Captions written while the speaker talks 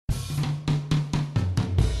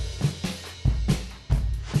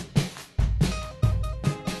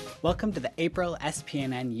Welcome to the April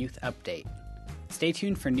SPNN Youth Update. Stay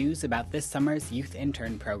tuned for news about this summer's Youth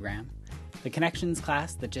Intern Program, the Connections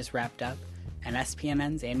class that just wrapped up, and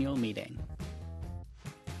SPNN's annual meeting.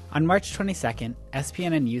 On March 22nd,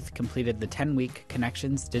 SPNN Youth completed the 10-week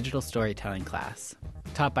Connections digital storytelling class.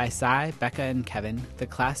 Taught by Sai, Becca, and Kevin, the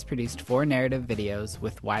class produced 4 narrative videos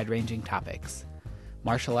with wide-ranging topics: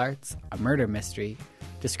 martial arts, a murder mystery,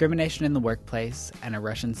 discrimination in the workplace, and a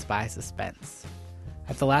Russian spy suspense.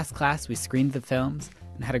 At the last class, we screened the films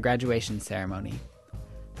and had a graduation ceremony.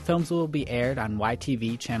 The films will be aired on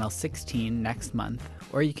YTV Channel 16 next month,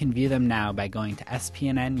 or you can view them now by going to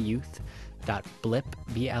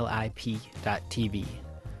spnnyouth.blip.tv.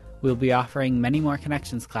 We'll be offering many more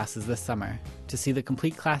Connections classes this summer. To see the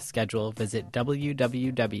complete class schedule, visit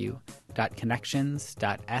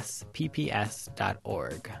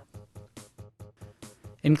www.connections.spps.org.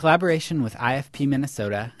 In collaboration with IFP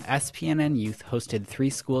Minnesota, SPNN Youth hosted 3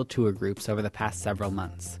 school tour groups over the past several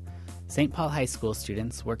months. St. Paul High School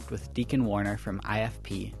students worked with Deacon Warner from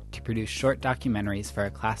IFP to produce short documentaries for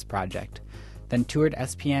a class project, then toured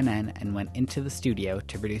SPNN and went into the studio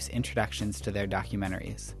to produce introductions to their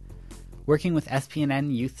documentaries. Working with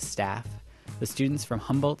SPNN Youth staff, the students from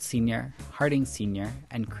Humboldt Senior, Harding Senior,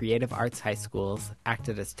 and Creative Arts High Schools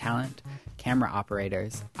acted as talent, camera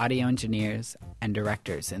operators, audio engineers, and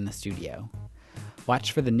directors in the studio.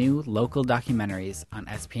 Watch for the new local documentaries on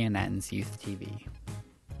SPNN's Youth TV.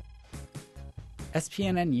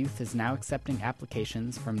 SPNN Youth is now accepting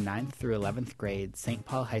applications from 9th through 11th grade St.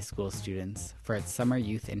 Paul High School students for its Summer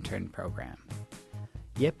Youth Intern Program.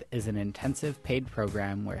 YIP is an intensive paid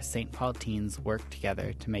program where St. Paul teens work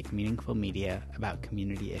together to make meaningful media about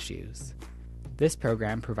community issues. This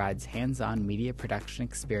program provides hands-on media production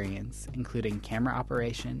experience, including camera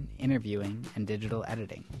operation, interviewing, and digital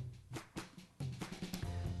editing.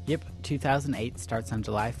 YIP 2008 starts on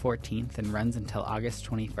July 14th and runs until August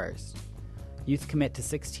 21st. Youth commit to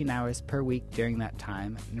 16 hours per week during that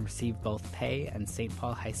time and receive both pay and St.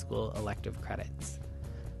 Paul High School elective credits.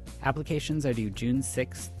 Applications are due June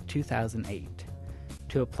 6, 2008.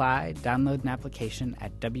 To apply, download an application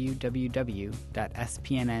at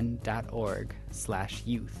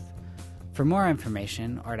www.spnn.org/youth. For more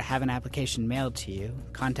information or to have an application mailed to you,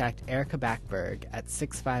 contact Erica Backberg at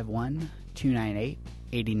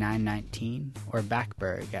 651-298-8919 or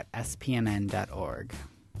backberg@spnn.org.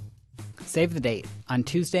 Save the date. On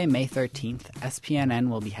Tuesday, May 13th, SPNN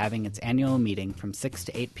will be having its annual meeting from 6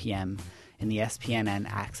 to 8 p.m. in the SPNN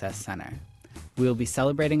Access Center. We will be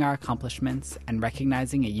celebrating our accomplishments and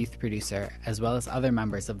recognizing a youth producer as well as other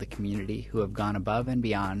members of the community who have gone above and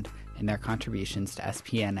beyond in their contributions to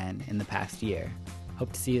SPNN in the past year.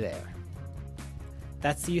 Hope to see you there.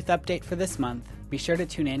 That's the youth update for this month. Be sure to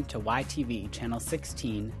tune in to YTV Channel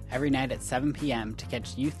 16 every night at 7 p.m. to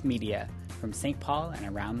catch youth media from St. Paul and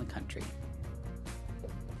around the country.